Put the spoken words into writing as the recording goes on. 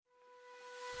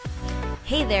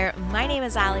Hey there, my name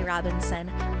is Allie Robinson.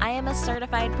 I am a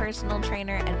certified personal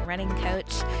trainer and running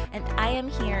coach, and I am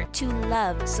here to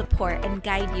love, support, and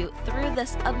guide you through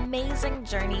this amazing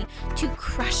journey to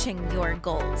crushing your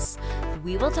goals.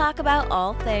 We will talk about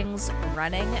all things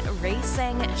running,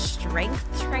 racing,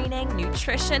 strength training,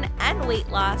 nutrition, and weight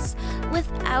loss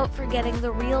without forgetting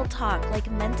the real talk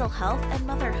like mental health and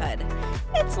motherhood.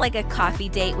 It's like a coffee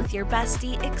date with your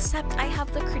bestie, except I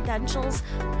have the credentials,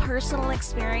 personal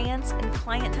experience, and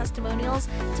client testimonials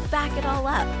to back it all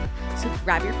up. So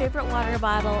grab your favorite water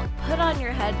bottle, put on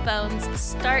your headphones,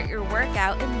 start your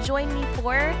workout, and join me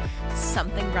for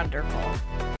Something Wonderful.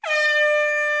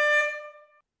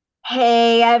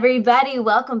 Hey everybody,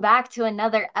 welcome back to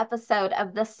another episode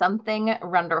of the Something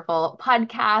Wonderful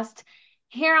podcast.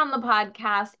 Here on the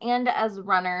podcast and as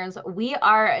runners, we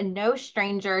are no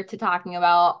stranger to talking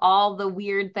about all the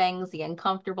weird things, the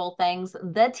uncomfortable things,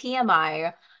 the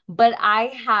TMI. But I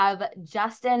have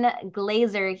Justin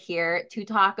Glazer here to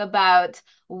talk about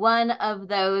one of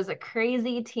those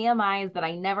crazy TMIs that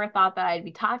I never thought that I'd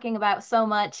be talking about so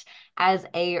much as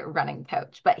a running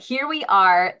coach. But here we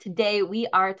are. Today we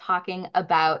are talking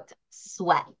about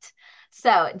sweat.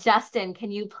 So Justin,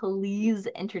 can you please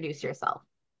introduce yourself?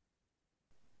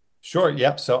 Sure.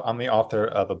 Yep. So I'm the author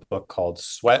of a book called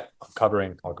Sweat,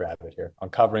 I'll grab it here,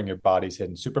 Uncovering Your Body's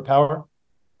Hidden Superpower.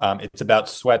 It's about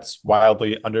sweat's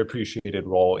wildly underappreciated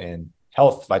role in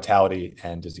health, vitality,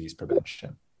 and disease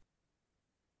prevention.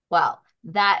 Well,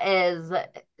 that is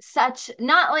such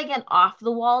not like an off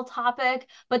the wall topic,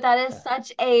 but that is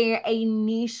such a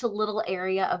niche little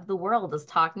area of the world is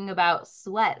talking about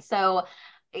sweat. So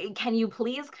can you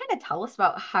please kind of tell us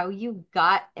about how you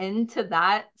got into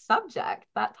that subject,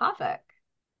 that topic?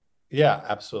 Yeah,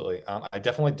 absolutely. I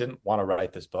definitely didn't want to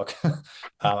write this book.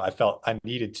 I felt I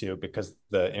needed to because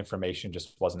the information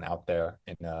just wasn't out there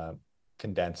in a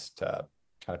condensed, kind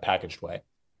of packaged way.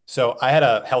 So I had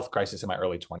a health crisis in my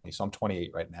early 20s. So I'm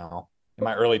 28 right now. In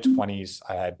my early 20s,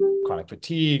 I had chronic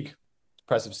fatigue,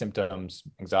 depressive symptoms,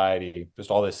 anxiety, just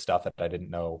all this stuff that I didn't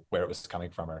know where it was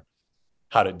coming from or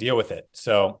how to deal with it.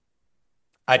 So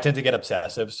I tend to get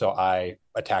obsessive. So I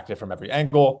attacked it from every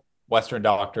angle: Western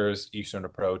doctors, Eastern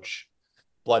approach,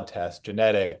 blood tests,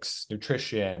 genetics,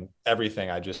 nutrition, everything.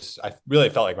 I really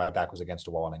felt like my back was against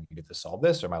a wall and I needed to solve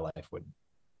this or my life wouldn't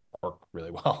work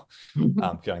really well,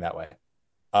 feeling that way.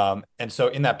 And so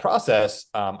in that process,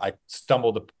 I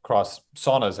stumbled across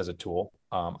saunas as a tool.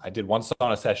 I did one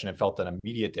sauna session and felt an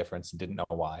immediate difference and didn't know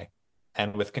why.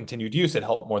 And with continued use, it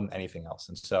helped more than anything else.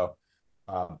 And so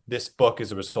this book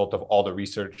is a result of all the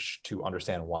research to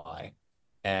understand why.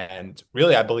 And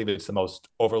really, I believe it's the most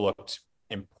overlooked,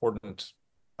 important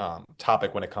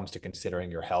topic when it comes to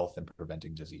considering your health and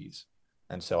preventing disease.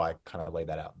 And so I kind of lay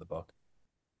that out in the book.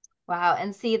 Wow.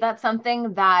 And see, that's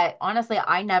something that honestly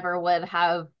I never would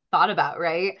have thought about,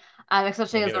 right? Me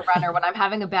Especially as a neither. runner, when I'm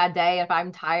having a bad day, if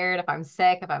I'm tired, if I'm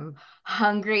sick, if I'm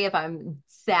hungry, if I'm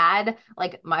sad,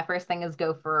 like my first thing is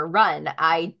go for a run.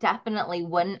 I definitely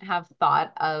wouldn't have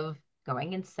thought of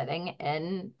going and sitting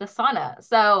in the sauna.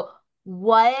 So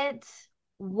what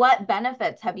what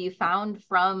benefits have you found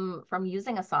from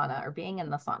using a sauna or being in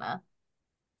the sauna?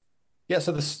 Yeah,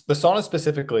 so the sauna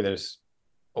specifically, there's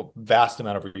a vast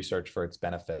amount of research for its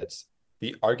benefits.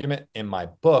 The argument in my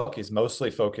book is mostly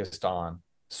focused on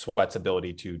sweat's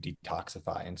ability to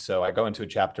detoxify. And so I go into a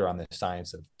chapter on the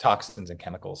science of toxins and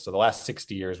chemicals. So the last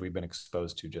 60 years, we've been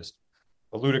exposed to just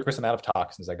a ludicrous amount of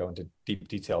toxins. I go into deep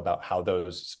detail about how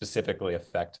those specifically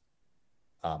affect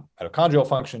mitochondrial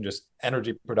function, just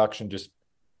energy production, just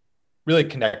really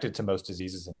connected to most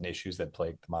diseases and issues that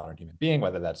plague the modern human being,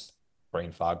 whether that's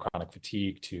brain fog, chronic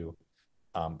fatigue, to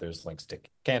there's links to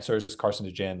cancers,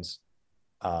 carcinogens,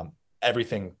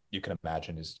 everything you can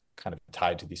imagine is kind of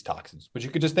tied to these toxins, which you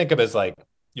could just think of as like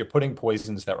you're putting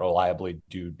poisons that reliably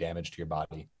do damage to your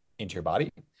body into your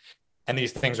body. And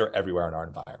these things are everywhere in our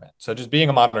environment. So just being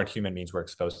a modern human means we're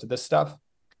exposed to this stuff.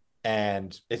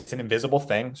 And it's an invisible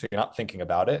thing. So you're not thinking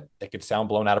about it. It could sound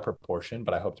blown out of proportion,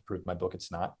 but I hope to prove in my book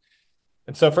it's not.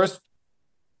 And so first,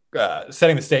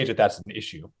 setting the stage that that's an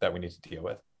issue that we need to deal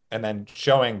with, and then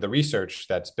showing the research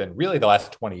that's been really the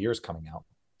last 20 years coming out,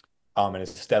 and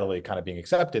is steadily kind of being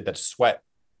accepted, that sweat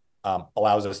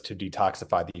allows us to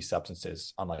detoxify these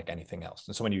substances unlike anything else.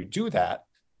 And so when you do that,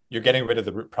 you're getting rid of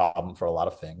the root problem for a lot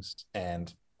of things,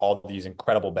 and all these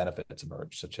incredible benefits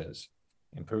emerge, such as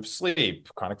improved sleep,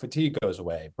 chronic fatigue goes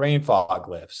away, brain fog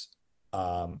lifts,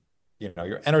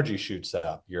 your energy shoots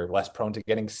up, you're less prone to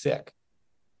getting sick.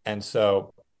 And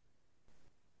so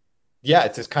yeah,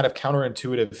 it's this kind of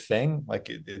counterintuitive thing. Like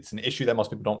it's an issue that most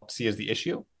people don't see as the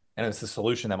issue, and it's the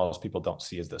solution that most people don't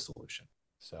see as the solution.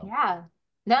 So Yeah.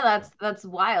 No, that's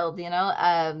wild, you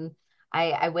know.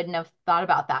 I wouldn't have thought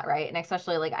about that, right? And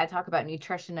especially like I talk about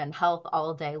nutrition and health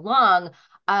all day long.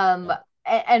 Um, Yeah.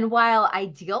 and while I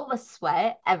deal with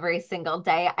sweat every single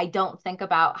day, I don't think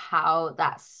about how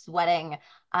that sweating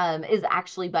is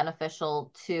actually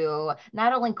beneficial to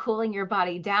not only cooling your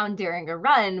body down during a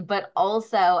run, but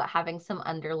also having some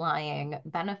underlying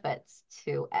benefits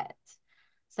to it.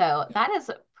 So that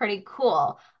is pretty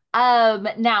cool.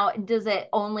 Now, does it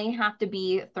only have to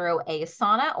be through a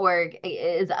sauna, or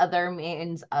is other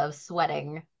means of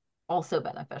sweating also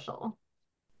beneficial?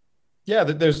 Yeah,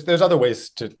 there's other ways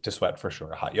to sweat for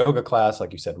sure. A hot yoga class,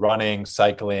 like you said, running,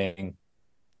 cycling,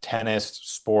 tennis,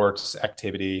 sports,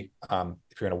 activity.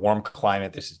 If you're in a warm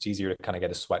climate, this is easier to kind of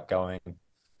get a sweat going.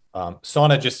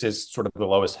 Sauna just is sort of the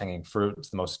lowest hanging fruit. It's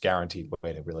the most guaranteed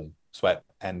way to really sweat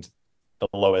and the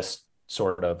lowest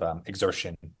sort of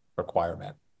exertion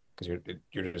requirement because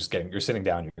you're sitting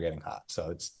down, you're getting hot, so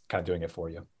it's kind of doing it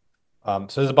for you. So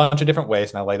there's a bunch of different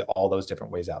ways, and I lay all those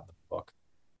different ways out in the book.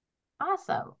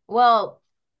 Awesome. Well,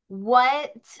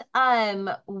 what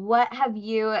what have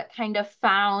you kind of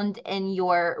found in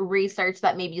your research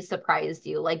that maybe surprised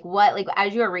you? Like what like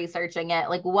as you were researching it,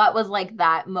 like what was like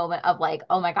that moment of like,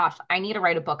 oh my gosh, I need to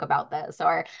write a book about this,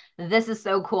 or this is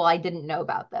so cool, I didn't know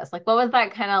about this. Like what was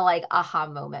that kind of like aha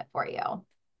moment for you?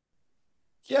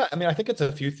 Yeah, I mean, I think it's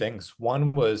a few things.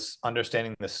 One was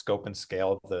understanding the scope and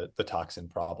scale of the toxin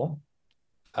problem.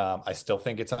 I still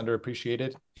think it's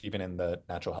underappreciated, even in the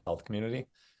natural health community.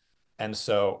 And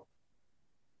so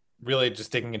really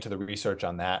just digging into the research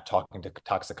on that, talking to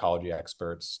toxicology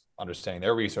experts, understanding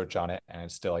their research on it, and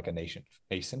it's still like a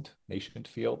nascent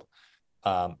field,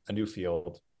 a new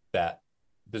field that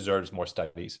deserves more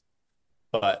studies.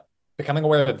 But becoming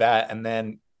aware of that, and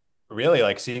then really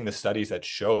like seeing the studies that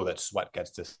show that sweat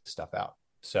gets this stuff out.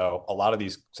 So a lot of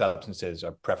these substances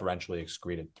are preferentially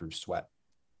excreted through sweat.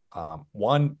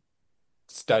 One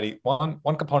study, one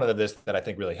component of this that I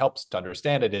think really helps to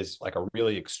understand it is like a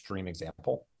really extreme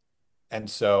example. And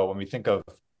so when we think of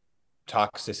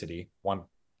toxicity, one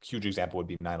huge example would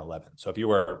be 9/11. So if you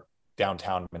were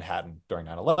downtown Manhattan during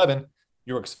 9/11,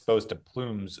 you were exposed to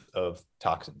plumes of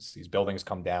toxins. These buildings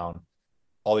come down,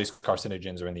 all these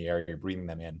carcinogens are in the air, you're breathing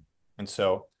them in. And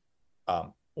so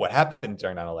what happened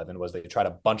during 9/11 was they tried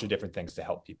a bunch of different things to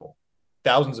help people.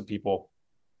 Thousands of people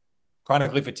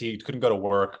chronically fatigued, couldn't go to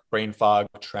work, brain fog,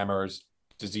 tremors,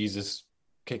 diseases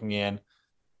kicking in,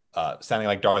 sounding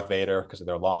like Darth Vader because of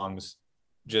their lungs,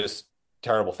 just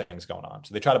terrible things going on.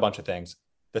 So they tried a bunch of things.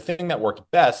 The thing that worked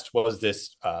best was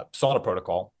this sauna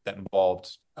protocol that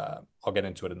involved, I'll get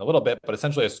into it in a little bit, but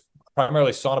essentially it's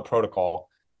primarily sauna protocol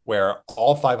where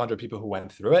all 500 people who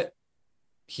went through it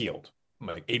healed.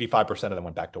 Like 85% of them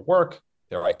went back to work.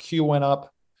 Their IQ went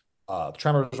up.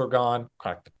 Tremors were gone.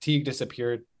 Chronic fatigue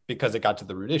disappeared because it got to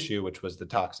the root issue, which was the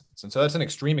toxins. And so that's an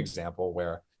extreme example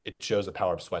where it shows the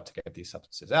power of sweat to get these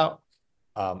substances out.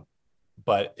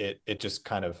 But it just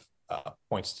kind of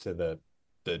points to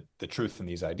the truth in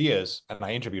these ideas. And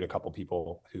I interviewed a couple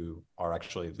people who are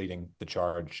actually leading the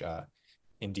charge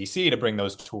in DC to bring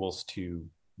those tools to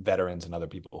veterans and other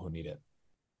people who need it.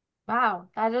 Wow,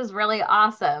 that is really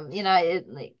awesome. You know, it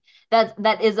like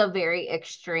that is a very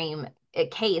extreme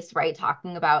case, right?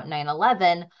 Talking about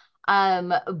 9/11.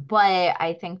 But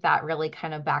I think that really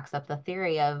kind of backs up the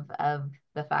theory of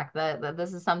the fact that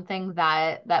this is something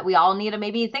that we all need to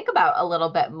maybe think about a little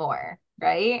bit more,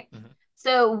 right? Mm-hmm.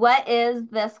 So what is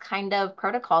this kind of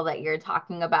protocol that you're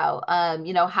talking about?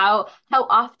 You know, how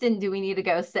often do we need to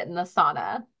go sit in the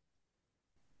sauna?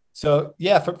 So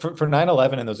yeah, for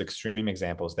 9/11 and those extreme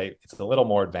examples, it's a little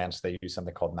more advanced. They use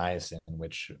something called niacin,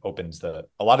 which opens a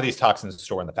lot of these toxins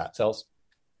store in the fat cells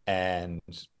and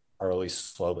are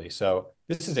released slowly. So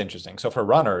this is interesting. So for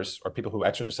runners or people who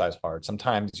exercise hard,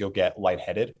 sometimes you'll get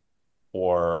lightheaded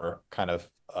or kind of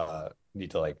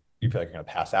need to like you feel like you're gonna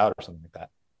pass out or something like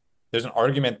that. There's an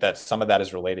argument that some of that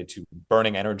is related to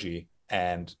burning energy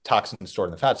and toxins stored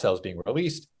in the fat cells being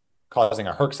released, causing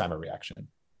a Herxheimer reaction.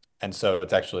 And so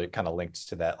it's actually kind of linked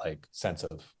to that like sense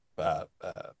of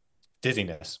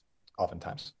dizziness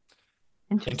oftentimes.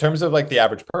 In Interesting. terms of like the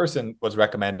average person, what's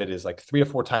recommended is like 3 to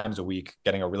 4 times a week,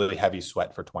 getting a really heavy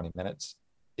sweat for 20 minutes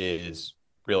is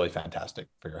really fantastic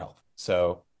for your health.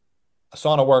 So a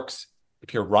sauna works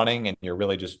if you're running and you're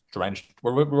really just drenched.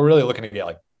 We're really looking to get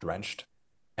like drenched.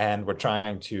 And we're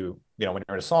trying to, when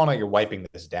you're in a sauna, you're wiping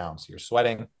this down. So you're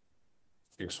sweating,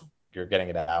 you're, you're getting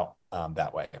it out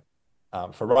that way.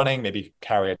 For running, maybe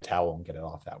carry a towel and get it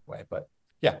off that way. But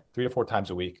yeah, 3 to 4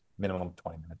 times a week, minimum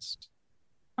 20 minutes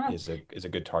is a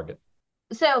good target.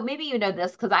 So maybe you know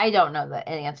this because I don't know the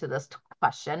answer to this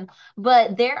question,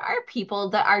 but there are people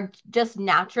that are just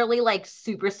naturally like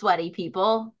super sweaty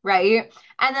people, right?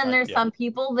 And then there's Yeah. some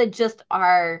people that just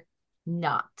are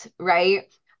not,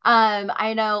 right?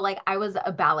 I know like I was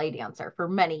a ballet dancer for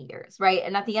many years, right?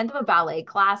 And at the end of a ballet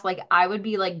class, like I would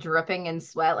be like dripping in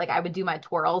sweat. Like I would do my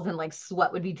twirls and like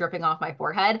sweat would be dripping off my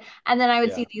forehead. And then I would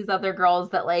Yeah. see these other girls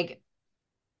that like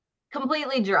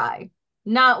completely dry,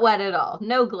 not wet at all,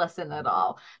 no glisten at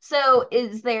all. So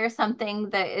is there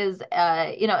something that is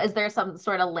is there some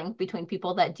sort of link between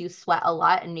people that do sweat a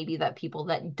lot and maybe that people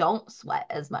that don't sweat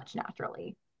as much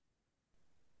naturally?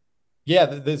 Yeah,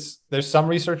 there's some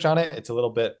research on it. It's a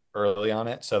little bit early on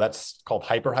it. So that's called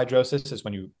hyperhidrosis, is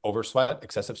when you oversweat,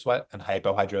 excessive sweat, and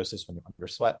hypohidrosis when you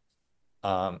undersweat.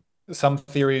 Some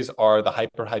theories are the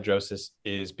hyperhidrosis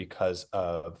is because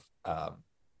of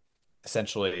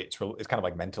essentially it's kind of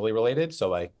like mentally related. So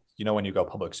like, when you go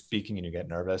public speaking and you get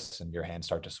nervous and your hands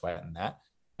start to sweat, and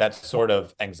that sort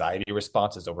of anxiety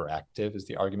response is overactive, is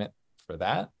the argument for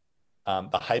that.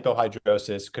 The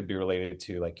hypohidrosis could be related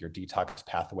to like your detox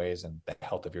pathways and the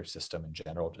health of your system in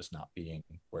general just not being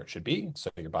where it should be, so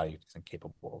your body isn't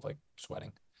capable of like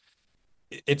sweating.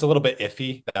 It's a little bit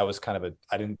iffy. That was kind of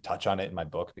I didn't touch on it in my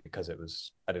book because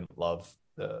I didn't love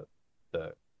the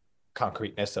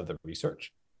concreteness of the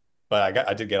research, but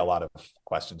I did get a lot of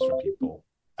questions from people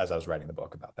as I was writing the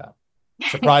book about that.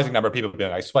 Surprising number of people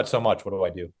being like, I sweat so much, what do I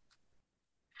do?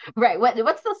 Right.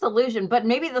 What's the solution? But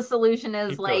maybe the solution is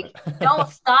Keep doing like it. don't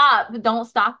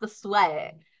stop the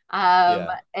sweat.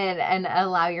 Yeah. And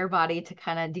allow your body to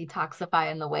kind of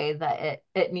detoxify in the way that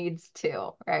it needs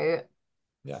to, right?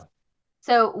 Yeah.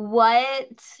 So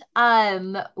what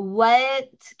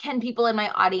can people in my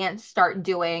audience start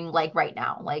doing like right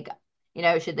now? Like,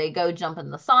 should they go jump in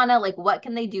the sauna? Like what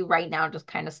can they do right now? Just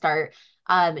kind of start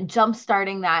jump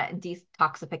starting that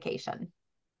detoxification.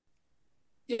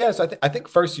 Yeah, so I think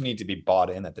first you need to be bought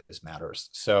in that this matters.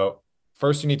 So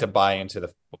first you need to buy into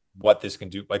what this can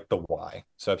do, like the why.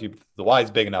 So if the why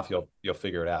is big enough, you'll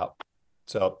figure it out.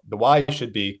 So the why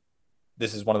should be,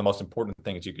 this is one of the most important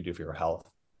things you could do for your health.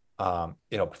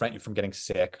 It'll prevent you from getting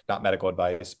sick, not medical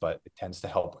advice, but it tends to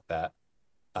help with that.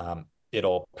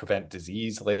 It'll prevent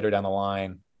disease later down the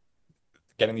line.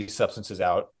 Getting these substances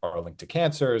out are linked to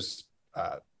cancers,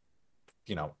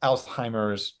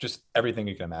 Alzheimer's, just everything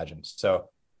you can imagine. So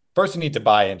first you need to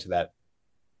buy into that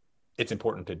it's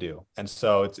important to do. And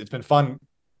so it's been fun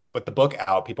with the book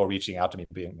out, people reaching out to me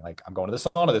being like, I'm going to the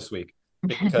sauna this week,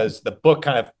 because the book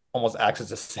kind of almost acts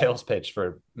as a sales pitch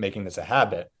for making this a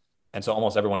habit. And so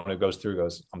almost everyone who goes through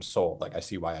goes, I'm sold. Like, I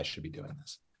see why I should be doing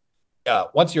this.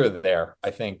 Once you're there,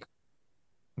 I think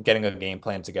getting a game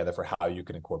plan together for how you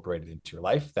can incorporate it into your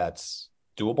life that's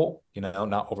doable,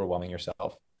 not overwhelming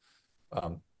yourself.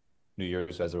 New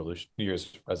Year's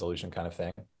resolution kind of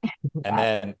thing. And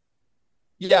then,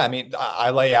 yeah, I mean, I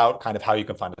lay out kind of how you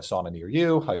can find a sauna near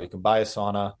you, how you can buy a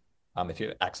sauna, if you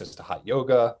have access to hot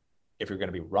yoga, if you're going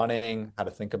to be running, how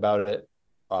to think about it.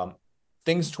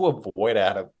 Things to avoid.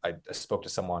 I spoke to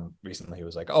someone recently who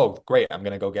was like, oh, great, I'm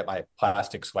going to go get my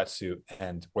plastic sweatsuit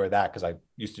and wear that because I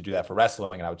used to do that for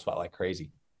wrestling and I would sweat like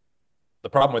crazy. The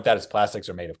problem with that is plastics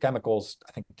are made of chemicals.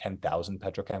 I think 10,000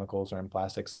 petrochemicals are in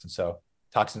plastics. And so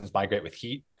toxins migrate with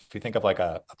heat. If you think of like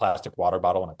a plastic water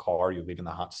bottle in a car, you leave in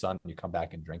the hot sun, you come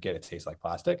back and drink it, it tastes like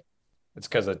plastic. It's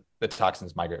because the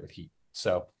toxins migrate with heat.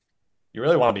 So you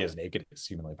really want to be as naked as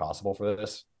humanly possible for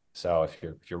this. So if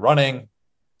you're running,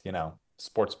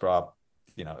 sports bra,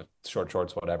 short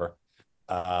shorts, whatever.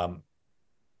 And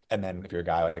then if you're a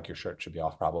guy, like your shirt should be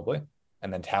off probably,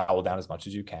 and then towel down as much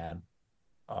as you can.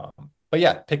 But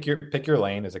yeah, pick your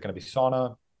lane. Is it going to be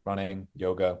sauna, running,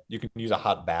 yoga? You can use a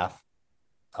hot bath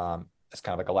as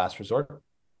kind of like a last resort,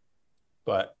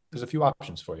 but there's a few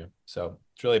options for you. So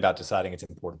it's really about deciding it's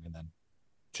important, and then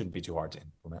it shouldn't be too hard to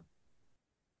implement.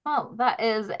 Oh, that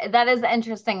is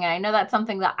interesting. And I know that's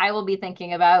something that I will be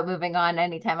thinking about moving on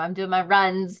anytime I'm doing my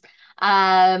runs.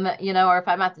 Or if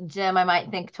I'm at the gym, I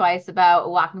might think twice about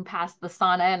walking past the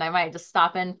sauna and I might just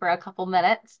stop in for a couple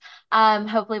minutes.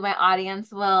 Hopefully my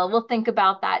audience will think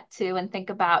about that too and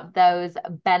think about those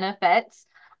benefits.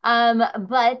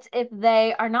 But if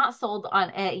they are not sold on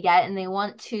it yet and they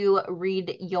want to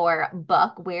read your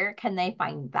book, where can they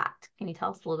find that? Can you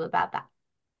tell us a little bit about that?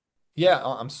 Yeah,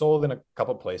 I'm sold in a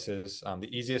couple places. The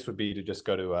easiest would be to just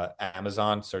go to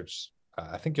Amazon, search.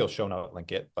 I think you'll show note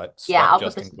link it, but Yeah, Sweat I'll put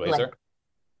Justin this Glazer.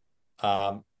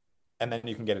 link. And then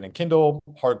you can get it in Kindle,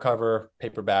 hardcover,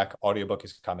 paperback, audiobook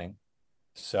is coming.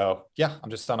 So yeah, I'm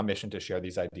just on a mission to share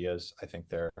these ideas. I think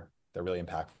they're really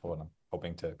impactful, and I'm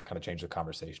hoping to kind of change the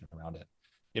conversation around it.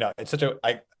 It's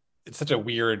such a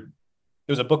weird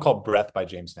there was a book called Breath by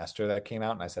James Nestor that came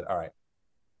out. And I said, all right,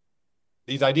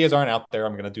 these ideas aren't out there.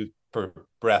 I'm going to do for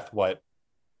breath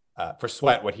for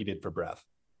sweat what he did for breath.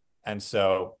 And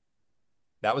so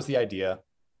that was the idea.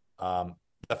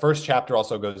 The first chapter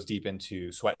also goes deep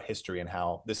into sweat history and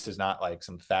how this is not like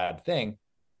some fad thing.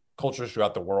 Cultures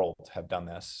throughout the world have done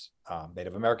this.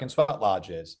 Native American sweat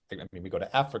lodges. I mean, we go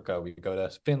to Africa, we go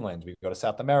to Finland, we go to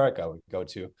South America, we go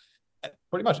to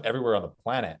pretty much everywhere on the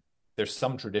planet. There's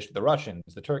some tradition. The Russians,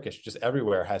 the Turkish, just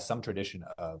everywhere has some tradition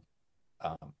of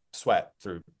sweat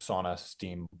through sauna,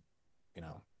 steam,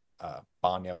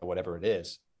 banya, whatever it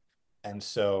is. And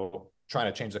so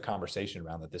trying to change the conversation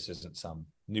around that this isn't some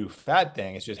new fad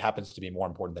thing. It just happens to be more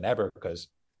important than ever, because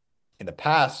in the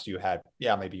past you had,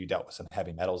 maybe you dealt with some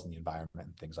heavy metals in the environment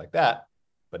and things like that.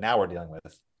 But now we're dealing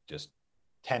with just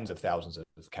tens of thousands of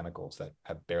chemicals that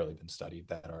have barely been studied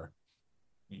that are,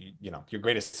 your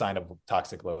greatest sign of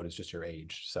toxic load is just your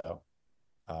age. So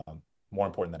more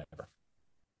important than ever.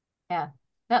 Yeah.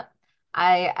 No,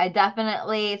 I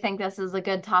definitely think this is a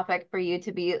good topic for you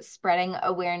to be spreading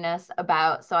awareness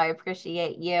about. So I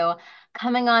appreciate you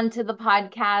coming on to the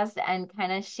podcast and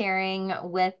kind of sharing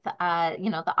with,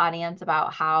 the audience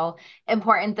about how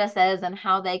important this is and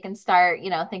how they can start,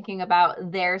 thinking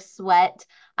about their sweat.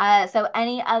 So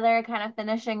any other kind of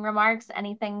finishing remarks,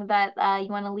 anything that you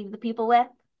want to leave the people with?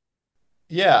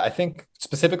 Yeah, I think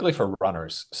specifically for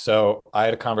runners. So I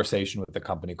had a conversation with a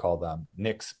company called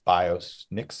Nix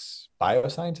Biosciences,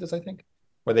 I think,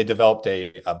 where they developed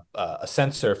a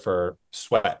sensor for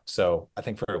sweat. So I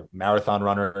think for marathon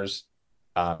runners,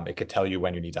 it could tell you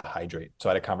when you need to hydrate. So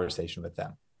I had a conversation with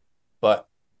them. But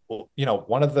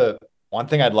one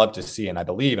thing I'd love to see, and I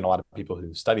believe, and a lot of people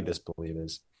who studied this believe,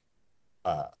 is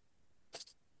by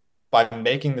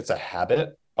making this a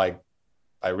habit, by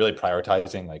really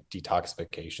prioritizing like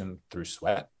detoxification through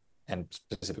sweat, and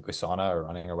specifically sauna or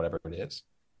running or whatever it is.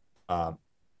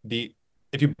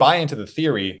 If you buy into the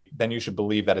theory, then you should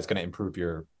believe that it's going to improve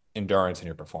your endurance and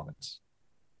your performance,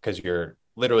 because you're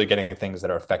literally getting things that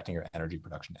are affecting your energy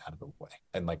production out of the way,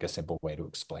 and like a simple way to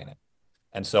explain it.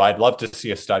 And so I'd love to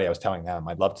see a study. I was telling them,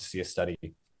 I'd love to see a study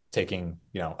taking,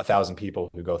 1,000 people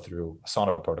who go through a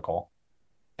sauna protocol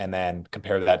and then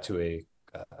compare that to a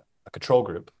control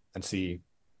group and see,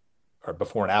 or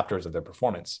before and afters of their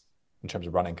performance in terms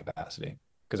of running capacity.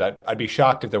 Because I'd be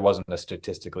shocked if there wasn't a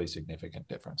statistically significant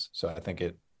difference. So I think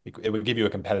it would give you a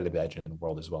competitive edge in the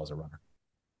world as well as a runner.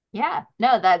 Yeah,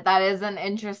 no, that is an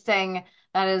interesting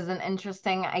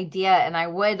idea, and I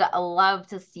would love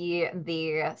to see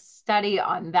the study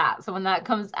on that. So when that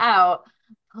comes out,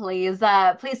 please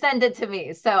send it to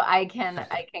me so I can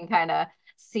kind of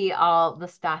see all the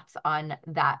stats on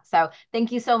that. So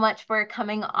thank you so much for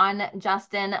coming on,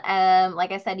 Justin.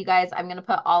 Like I said, you guys, I'm going to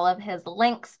put all of his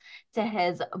links to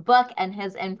his book and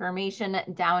his information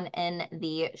down in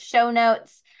the show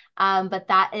notes. But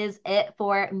that is it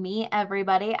for me,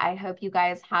 everybody. I hope you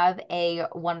guys have a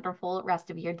wonderful rest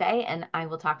of your day, and I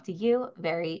will talk to you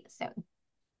very soon.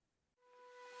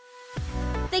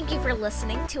 Thank you for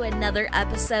listening to another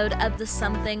episode of the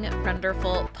Something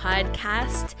Runderful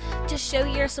podcast. To show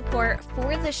your support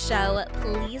for the show,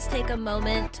 please take a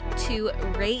moment to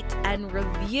rate and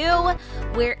review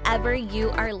wherever you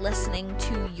are listening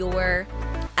to your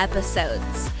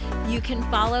episodes. You can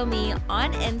follow me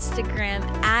on Instagram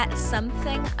at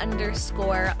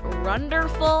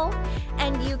something_runderful,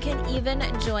 and you can even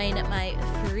join my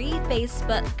free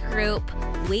Facebook group,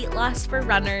 Weight Loss for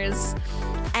Runners.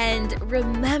 And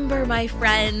remember, my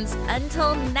friends,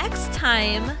 until next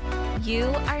time, you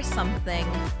are something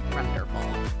wonderful.